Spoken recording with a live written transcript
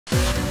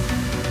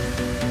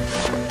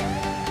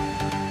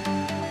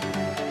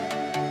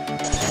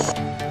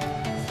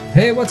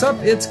Hey, what's up?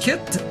 It's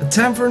Kit.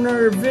 Time for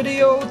another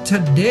video.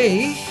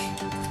 Today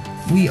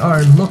we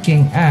are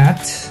looking at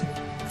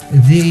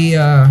the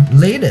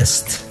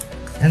latest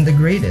and the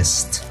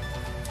greatest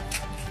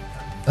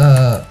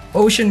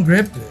Ocean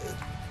Grip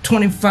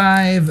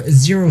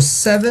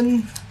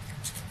 2507.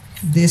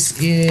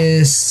 This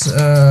is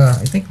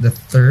I think the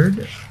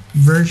third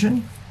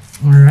version.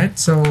 Alright,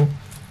 so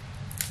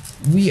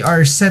we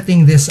are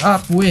setting this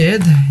up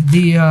with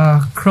the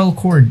curl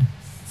cord.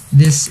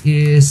 This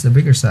is the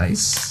bigger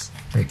size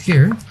right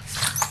here.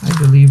 I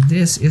believe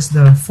this is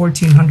the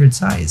 1400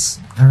 size.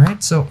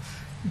 Alright, so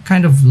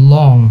kind of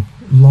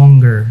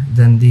longer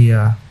than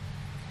the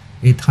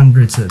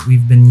 800s that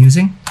we've been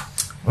using.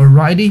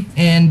 Alrighty,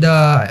 and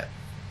I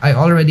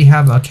already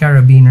have a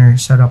carabiner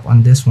set up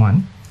on this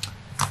one.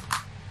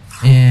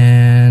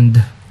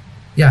 And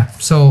yeah,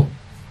 so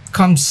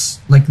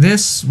comes like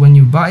this when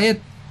you buy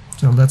it.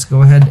 So let's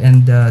go ahead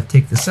and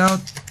take this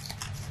out.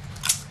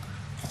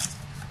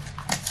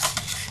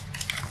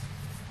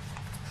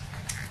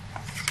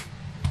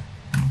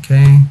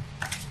 Okay,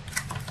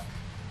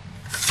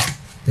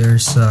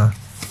 there's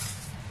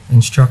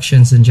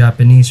instructions in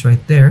Japanese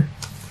right there.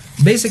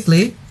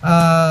 Basically,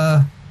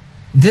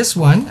 this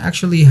one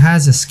actually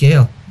has a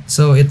scale.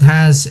 So it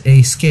has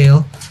a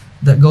scale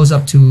that goes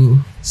up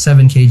to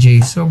 7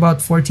 kg, so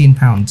about 14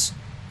 pounds.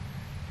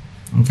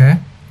 Okay,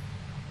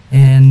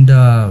 and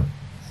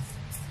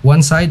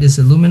one side is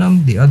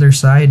aluminum, the other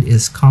side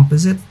is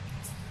composite,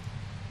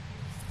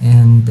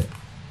 and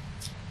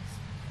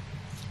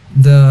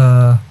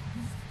the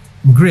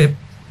grip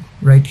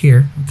right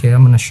here, okay,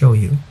 I'm gonna show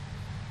you,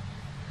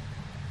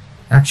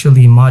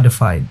 actually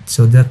modified,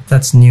 so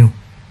that's new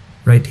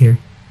right here.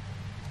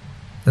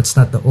 That's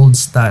not the old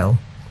style,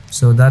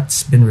 so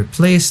that's been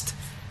replaced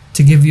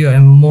to give you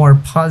a more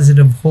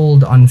positive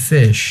hold on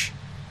fish,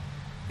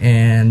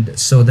 and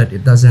so that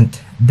it doesn't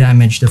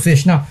damage the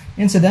fish. Now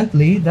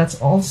incidentally, that's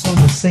also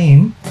the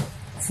same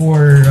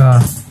for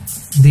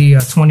the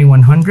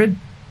 2100,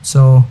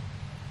 so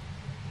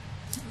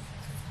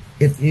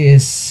it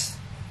is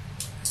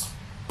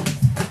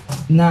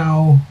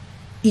now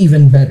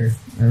even better.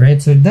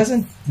 Alright, so it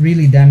doesn't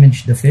really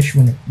damage the fish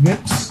when it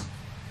grips,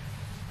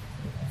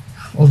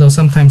 although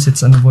sometimes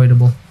it's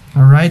unavoidable.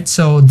 Alright,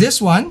 so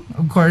this one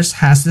of course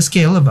has the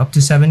scale of up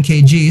to 7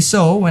 kg,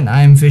 so when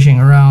I'm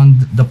fishing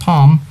around the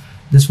pond,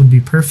 this would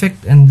be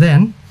perfect, and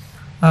then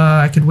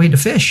I could weigh the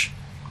fish.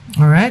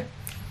 Alright,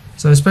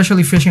 so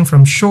especially fishing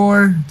from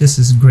shore, this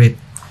is great.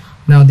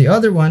 Now the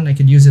other one, I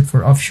could use it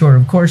for offshore,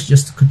 of course,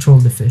 just to control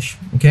the fish.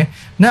 Okay,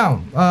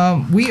 now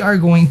we are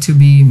going to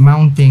be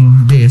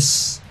mounting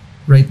this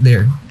right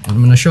there. I'm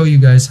going to show you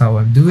guys how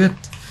I do it.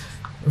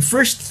 The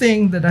first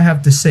thing that I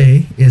have to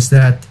say is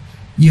that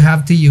you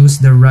have to use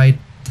the right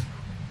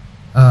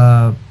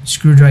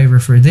screwdriver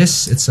for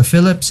this. It's a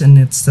Phillips, and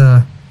it's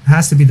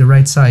has to be the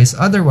right size.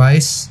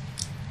 Otherwise,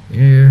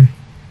 you're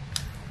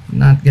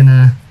not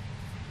gonna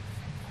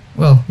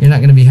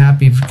be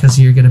happy, because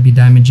you're gonna be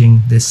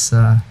damaging this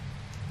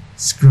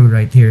screw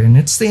right here, and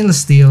it's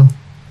stainless steel.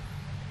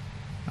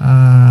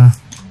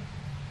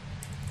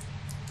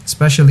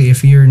 Especially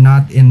if you're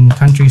not in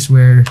countries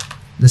where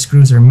the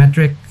screws are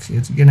metric,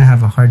 it's gonna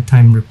have a hard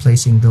time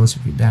replacing those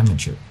if you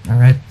damage it.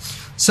 Alright,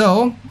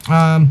 so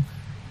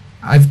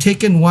I've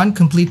taken one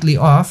completely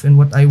off, and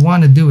what I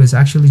want to do is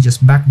actually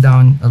just back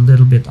down a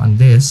little bit on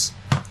this,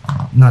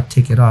 not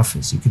take it off.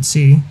 As you can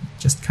see, it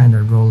just kind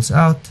of rolls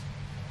out,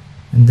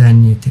 and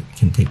then you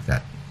can take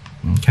that.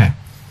 Okay,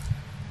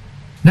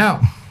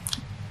 now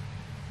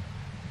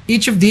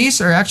each of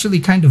these are actually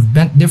kind of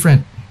bent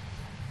different.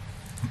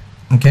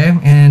 Okay,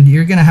 and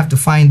you're gonna have to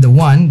find the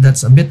one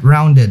that's a bit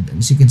rounded.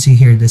 As you can see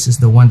here, this is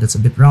the one that's a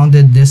bit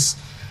rounded. This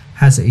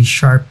has a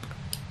sharp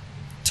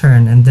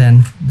turn, and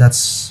then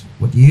that's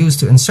what you use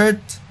to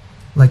insert,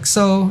 like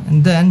so,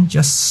 and then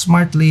just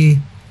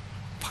smartly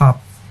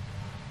pop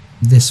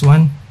this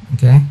one.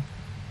 Okay,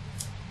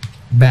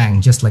 bang,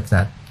 just like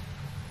that,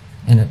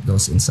 and it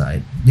goes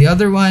inside. The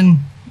other one,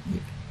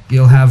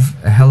 you'll have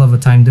a hell of a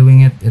time doing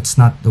it. It's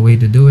not the way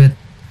to do it,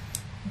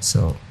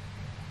 so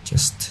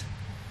just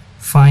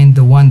find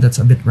the one that's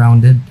a bit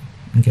rounded.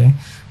 Okay,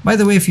 by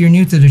the way, if you're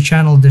new to the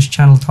channel, this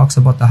channel talks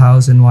about the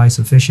hows and whys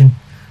of fishing.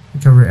 We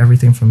cover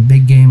everything from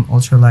big game,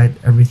 ultralight,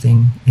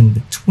 everything in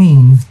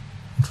between,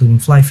 including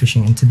fly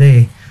fishing. And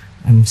today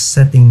I'm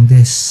setting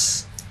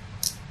this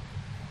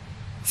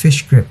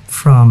fish grip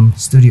from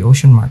Studio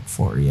Ocean Mark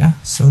for you,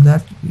 so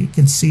that you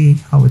can see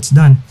how it's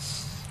done,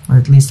 or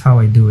at least how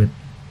I do it.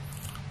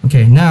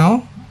 Okay,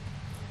 now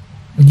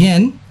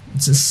again,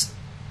 it's as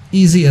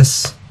easy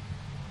as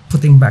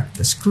putting back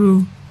the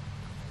screw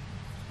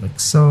like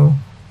so.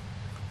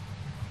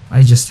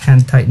 I just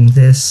hand tighten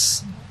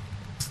this,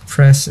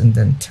 press, and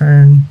then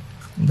turn.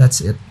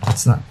 That's it.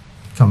 It's not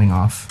coming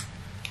off,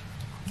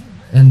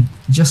 and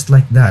just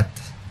like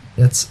that,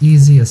 it's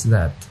easy as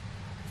that.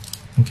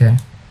 Okay,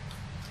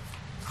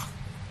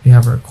 we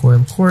have our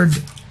coil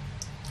cord,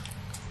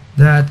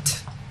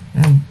 that,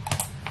 and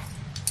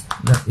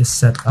that is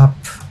set up.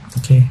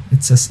 Okay,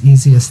 it's as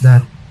easy as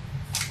that,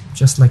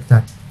 just like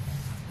that.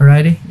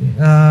 Alrighty.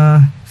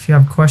 If you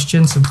have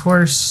questions, of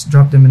course,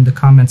 drop them in the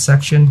comment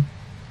section.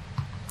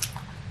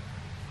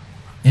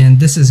 And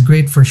this is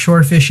great for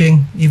shore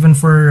fishing, even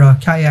for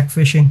kayak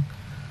fishing.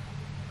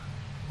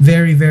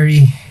 Very,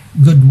 very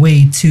good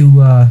way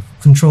to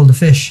control the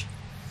fish.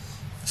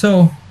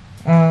 So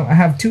I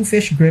have 2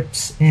 fish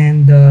grips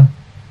and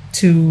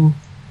 2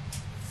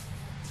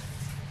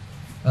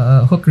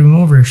 hook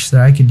removers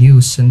that I could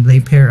use, and they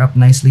pair up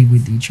nicely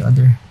with each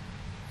other.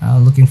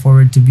 Looking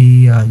forward to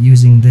be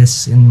using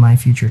this in my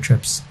future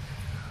trips.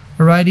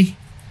 Alrighty,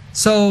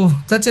 so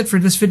that's it for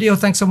this video.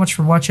 Thanks so much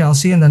for watching. I'll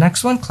see you in the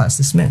next one. Class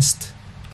dismissed.